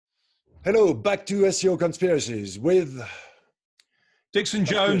Hello, back to SEO Conspiracies with Dixon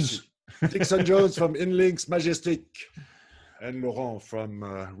Jones. Dixon Jones from InLinks Majestic and Laurent from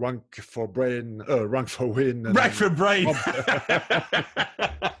Rank for Win. Rank for Brain.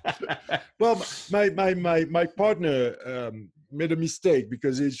 Well, my partner made a mistake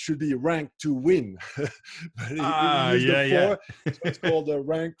because it should be Rank to Win. But he used the 4, so it's called a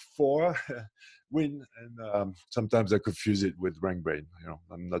Rank for Win. And sometimes I confuse it with Rank Brain. You know,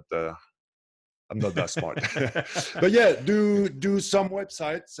 I'm not that smart. But yeah, do some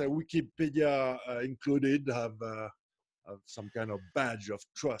websites, Wikipedia included, have some kind of badge of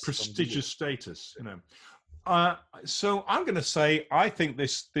trust, prestigious status, you know. So I'm going to say I think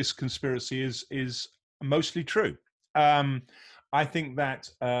this conspiracy is mostly true. I think that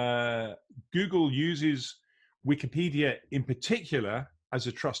Google uses Wikipedia in particular as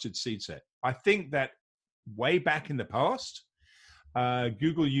a trusted seed set. I think that way back in the past,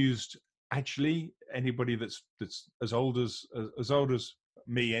 Google used, actually, anybody that's as old as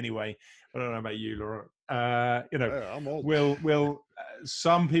me anyway, I don't know about you, Laura, you know, yeah, I'm old. will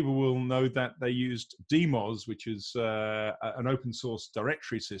some people will know that they used DMOZ, which is an open source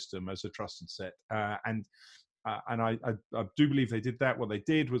directory system, as a trusted set, and I do believe they did that. What they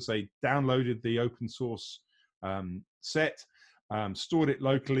did was they downloaded the open source set, stored it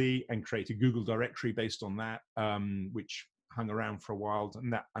locally, and created a Google directory based on that, which hung around for a while,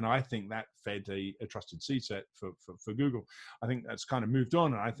 and I think that fed a trusted seed set for Google. I think that's kind of moved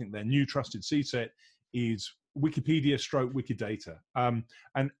on, and I think their new trusted seed set is Wikipedia / Wikidata.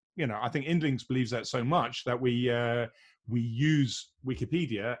 And you know, I think InLinks believes that so much that we use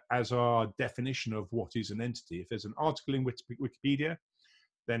Wikipedia as our definition of what is an entity. If there's an article in Wikipedia,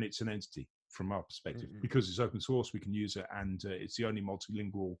 then it's an entity from our perspective. Because it's open source, we can use it, and it's the only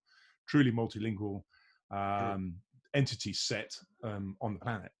truly multilingual entity set on the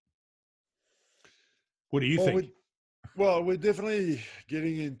planet. What do you think? We're definitely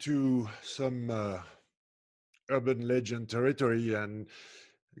getting into some urban legend territory, and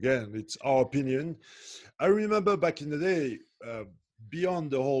again, it's our opinion. I remember back in the day,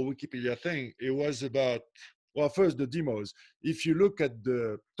 beyond the whole Wikipedia thing, it was about, well, first the demos. If you look at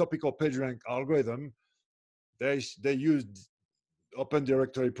the topical PageRank algorithm, they used Open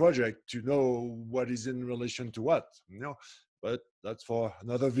Directory project to know what is in relation to what, you know, but that's for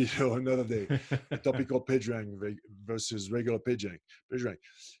another video, another day. The topical PageRank versus regular PageRank.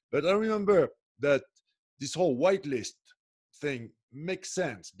 But I remember that this whole whitelist thing makes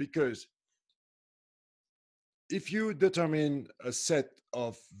sense, because if you determine a set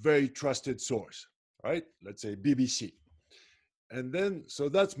of very trusted source, right? Let's say BBC, and then, so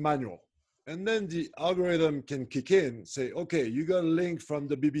that's manual. And then the algorithm can kick in, say, okay, you got a link from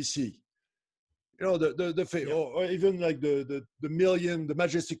the BBC, you know, or even like the million, the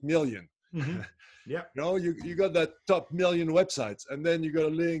Majestic Million. Mm-hmm. Yeah. You know, you got that top million websites, and then you got a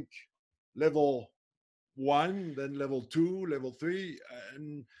link level 1, then level 2, level 3,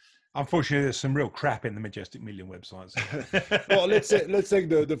 and unfortunately, there's some real crap in the Majestic Million websites. Well, let's take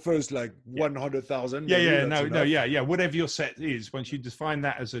the first like 100,000. Yeah. Whatever your set is, once you define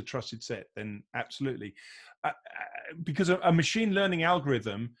that as a trusted set, then absolutely. Because a machine learning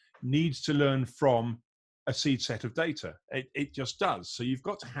algorithm needs to learn from a seed set of data. It just does. So you've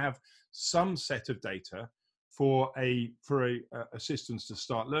got to have some set of data for a systems to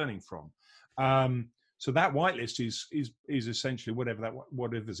start learning from. So that whitelist is essentially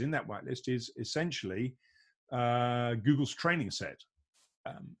whatever's in that whitelist is essentially Google's training set.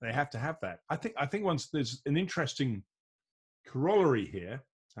 They have to have that. I think once there's an interesting corollary here,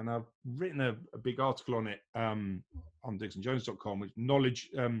 and I've written a big article on it on DixonJones.com, which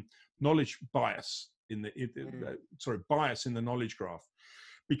knowledge bias bias in the knowledge graph,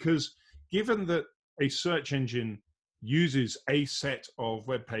 because given that a search engine uses a set of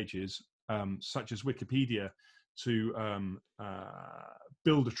web pages, such as Wikipedia, to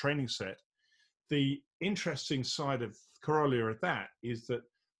build a training set, the interesting side of corollary of that is that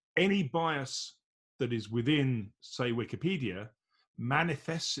any bias that is within, say, Wikipedia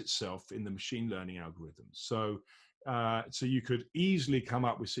manifests itself in the machine learning algorithm. So you could easily come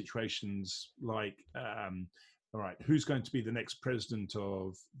up with situations like, all right, who's going to be the next president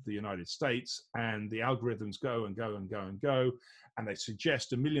of the United States? And the algorithms go and go and go and go, and they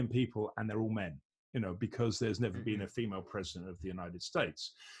suggest 1 million people, and they're all men, you know, because there's never been a female president of the United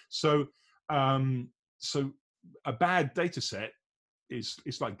States. So a bad data set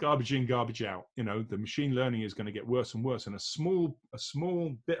it's like garbage in, garbage out. You know, the machine learning is going to get worse and worse, and a small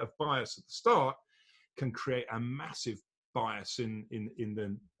bit of bias at the start can create a massive bias in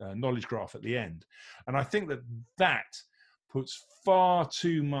the knowledge graph at the end. And I think that puts far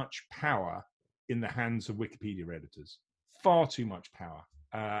too much power in the hands of Wikipedia editors. Far too much power.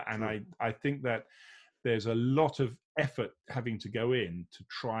 And I think that there's a lot of effort having to go in to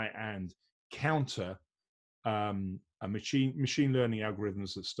try and counter a machine learning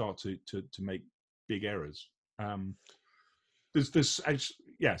algorithms that start to make big errors.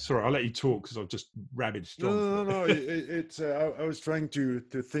 Yeah, sorry, I'll let you talk because I've just rabbitted on. No. It's I was trying to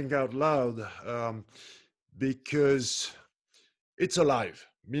think out loud, because it's alive,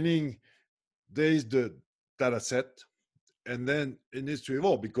 meaning there is the data set, and then it needs to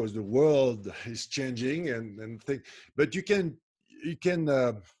evolve because the world is changing and think. But you can.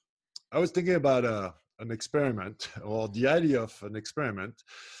 I was thinking about an experiment, or the idea of an experiment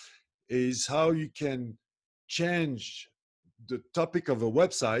is how you can change the topic of a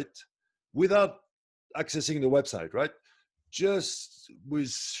website without accessing the website, right? Just with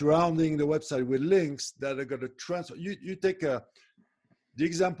surrounding the website with links that are going to transfer. You take the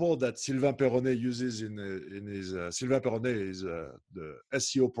example that Sylvain Perronnet uses in his Sylvain Perronnet is the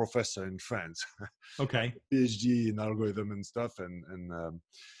SEO professor in France. Okay. PhD in algorithm and stuff, and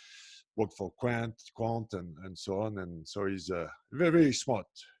worked for Quant and so on. And so he's a very, very smart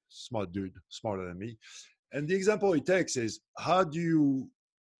dude, smarter than me. And the example he takes is, how do you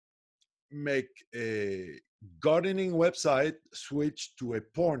make a gardening website switch to a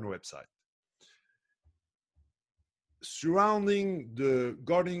porn website? Surrounding the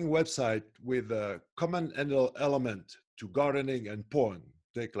gardening website with a common element to gardening and porn,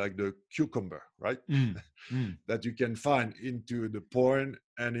 take like the cucumber, right? That you can find into the porn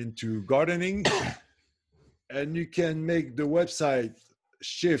and into gardening. And you can make the website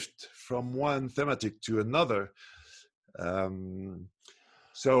shift from one thematic to another. Yeah.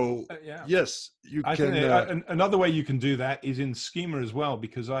 Yes, you I can. think another way you can do that is in Schema as well,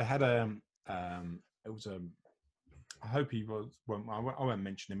 because I had it was a, I hope he was, well, I won't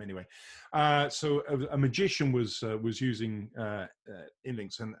mention him anyway. So a magician was using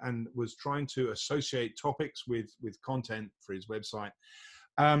inlinks and was trying to associate topics with content for his website.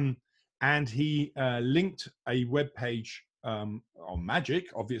 And he linked a web page on Magic,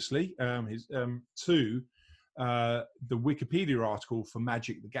 obviously, to the Wikipedia article for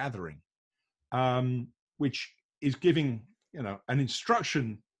Magic the Gathering, which is giving an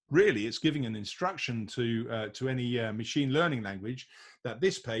instruction. Really, it's giving an instruction to any machine learning language that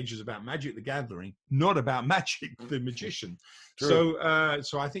this page is about Magic the Gathering, not about Magic the Magician. True.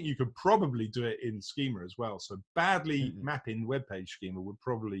 So I think you could probably do it in Schema as well. So badly mapping web page schema would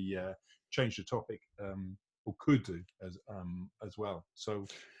probably change the topic, or could do as well. So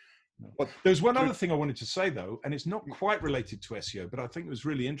there's one other thing I wanted to say though, and it's not quite related to SEO, but I think it was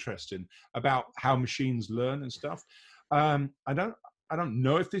really interesting about how machines learn and stuff. I don't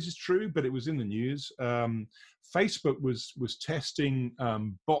know if this is true, but it was in the news. Facebook was testing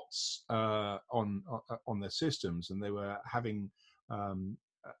bots on their systems, and they were having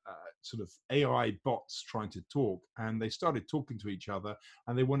sort of AI bots trying to talk, and they started talking to each other,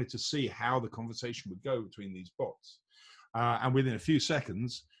 and they wanted to see how the conversation would go between these bots. And within a few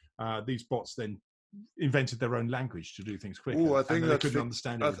seconds, these bots then invented their own language to do things quicker. Oh, I think they couldn't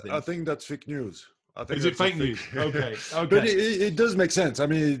understand everything. I think that's fake news. Is it fake news? Okay. But it does make sense. I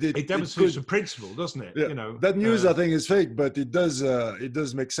mean, it demonstrates a principle, doesn't it? Yeah, that news I think is fake, but it does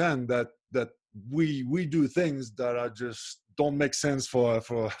make sense that we do things that are just don't make sense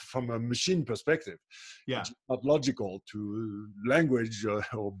from a machine perspective. Yeah, it's not logical to language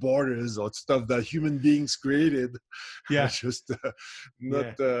or borders or stuff that human beings created. Yeah, just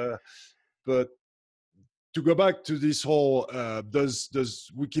not. But to go back to this whole, does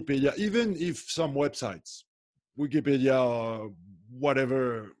Wikipedia, even if some websites, Wikipedia or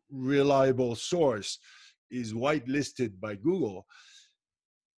whatever reliable source is whitelisted by Google,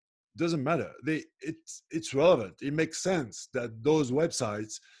 doesn't matter. It's relevant. It makes sense that those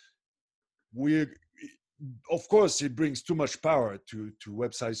websites, of course, it brings too much power to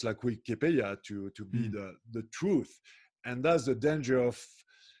websites like Wikipedia to be the truth, and that's the danger of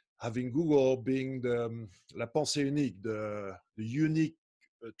having Google being the la pensée unique, the unique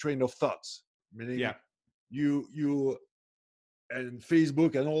train of thoughts, meaning you and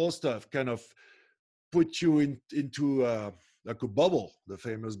Facebook and all that stuff kind of put you into like a bubble, the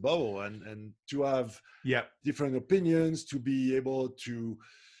famous bubble, and to have different opinions, to be able to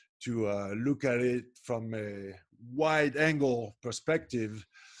look at it from a wide angle perspective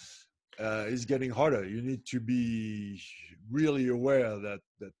is getting harder. You need to be really aware that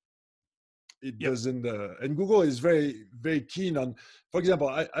it doesn't, and Google is very, very keen on, for example,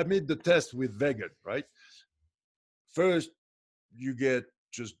 I made the test with vegan, right? First, you get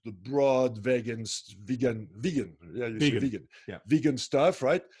just the broad vegan, yeah, you say vegan, Yeah. vegan stuff,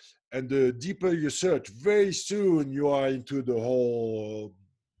 right? And the deeper you search, very soon you are into the whole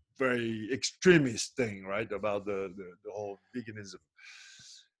very extremist thing, right? About the whole veganism.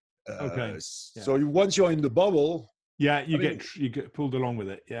 Okay. Yeah. So once you're in the bubble, Yeah, you I mean, get pulled along with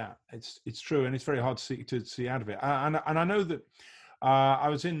it. Yeah, it's true, and it's very hard to see out of it. And I know that I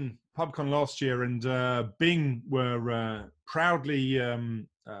was in PubCon last year, and Bing were proudly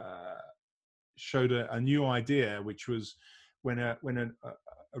showed a new idea, which was when a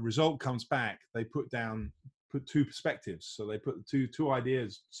result comes back, they put two perspectives. So they put two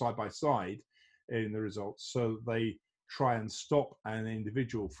ideas side by side in the results, so they try and stop an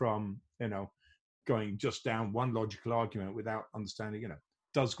individual from going just down one logical argument without understanding,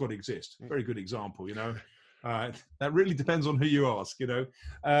 does God exist? Very good example, that really depends on who you ask,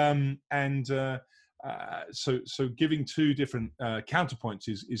 so giving two different counterpoints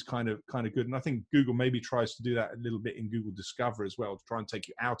is kind of good. And I think Google maybe tries to do that a little bit in Google Discover as well, to try and take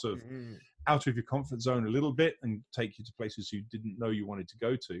you out of your comfort zone a little bit and take you to places you didn't know you wanted to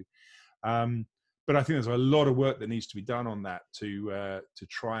go to. But I think there's a lot of work that needs to be done on that to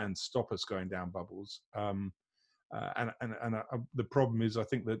try and stop us going down bubbles. The problem is, I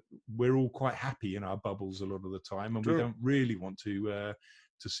think that we're all quite happy in our bubbles a lot of the time, and we don't really want to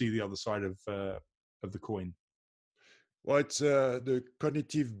see the other side of the coin. Well, it's the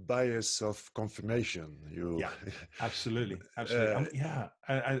cognitive bias of confirmation. Yeah, absolutely. Yeah,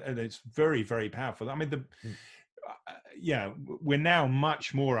 and it's very, very powerful. I mean, we're now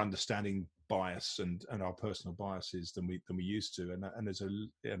much more understanding bias and our personal biases than we used to, and there's a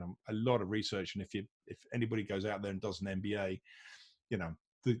lot of research. And if anybody goes out there and does an MBA, the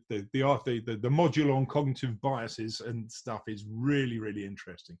module on cognitive biases and stuff is really, really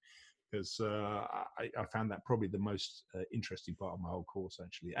interesting, because I found that probably the most interesting part of my whole course,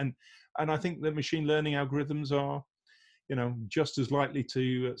 actually. And I think that machine learning algorithms are just as likely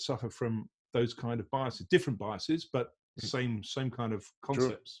to suffer from those kind of biases, different biases, but same kind of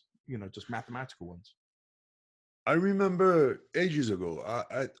concepts. Just mathematical ones. I remember ages ago,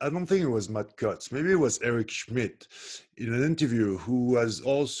 I don't think it was Matt Cutts, maybe it was Eric Schmidt in an interview, who was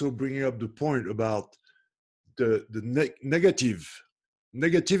also bringing up the point about the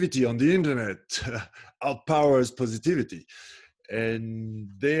negativity on the internet outpowers positivity. And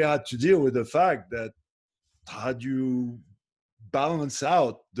they had to deal with the fact that how do you balance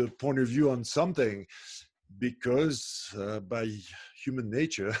out the point of view on something, because by human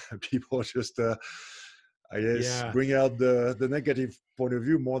nature, people just, I guess, bring out the negative point of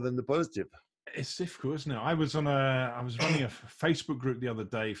view more than the positive. It's difficult, isn't it? I was running a Facebook group the other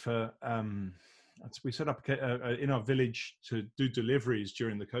day for, we set up in our village to do deliveries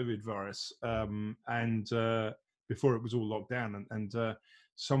during the COVID virus, and before it was all locked down, and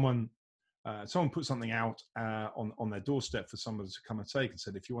someone put something out on their doorstep for someone to come and take, and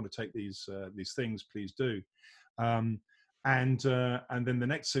said, if you want to take these things, please do. And then the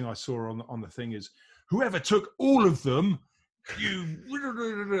next thing I saw on the thing is, whoever took all of them,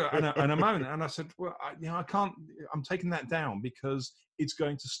 and a moment, and I said, well, I can't. I'm taking that down because it's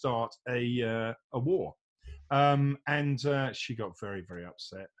going to start a war. And she got very, very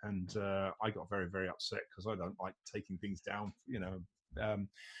upset, and I got very, very upset because I don't like taking things down,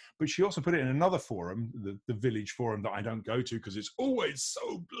 but she also put it in another forum, the village forum that I don't go to because it's always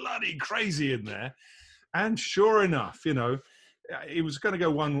so bloody crazy in there. And sure enough, it was going to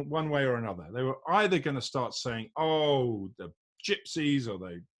go one way or another. They were either going to start saying, oh, the gypsies or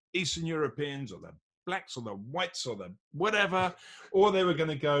the Eastern Europeans or the blacks or the whites or the whatever, or they were going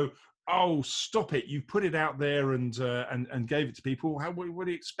to go, oh, stop it, you put it out there and gave it to people. What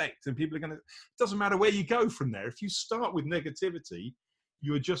do you expect? And people are going to, it doesn't matter where you go from there. If you start with negativity,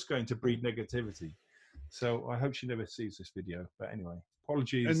 you're just going to breed negativity. So I hope she never sees this video. But anyway,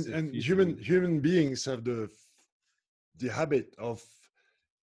 apologies. And human beings have the habit of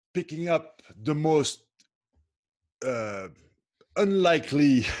picking up the most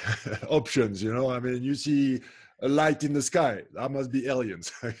unlikely options. I mean, you see a light in the sky, that must be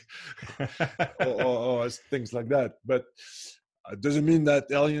aliens, or things like that. But it doesn't mean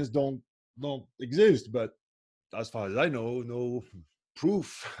that aliens don't exist. But as far as I know, no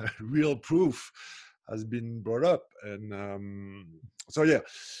proof, real proof, has been brought up. And so yeah.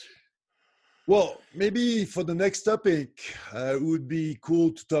 Well, maybe for the next topic, it would be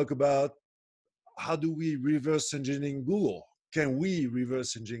cool to talk about how do we reverse engineer Google? Can we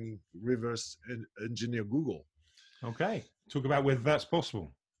reverse engineer Google? Okay, talk about whether that's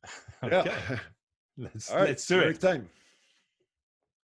possible. Okay, yeah. let's do it. Next time.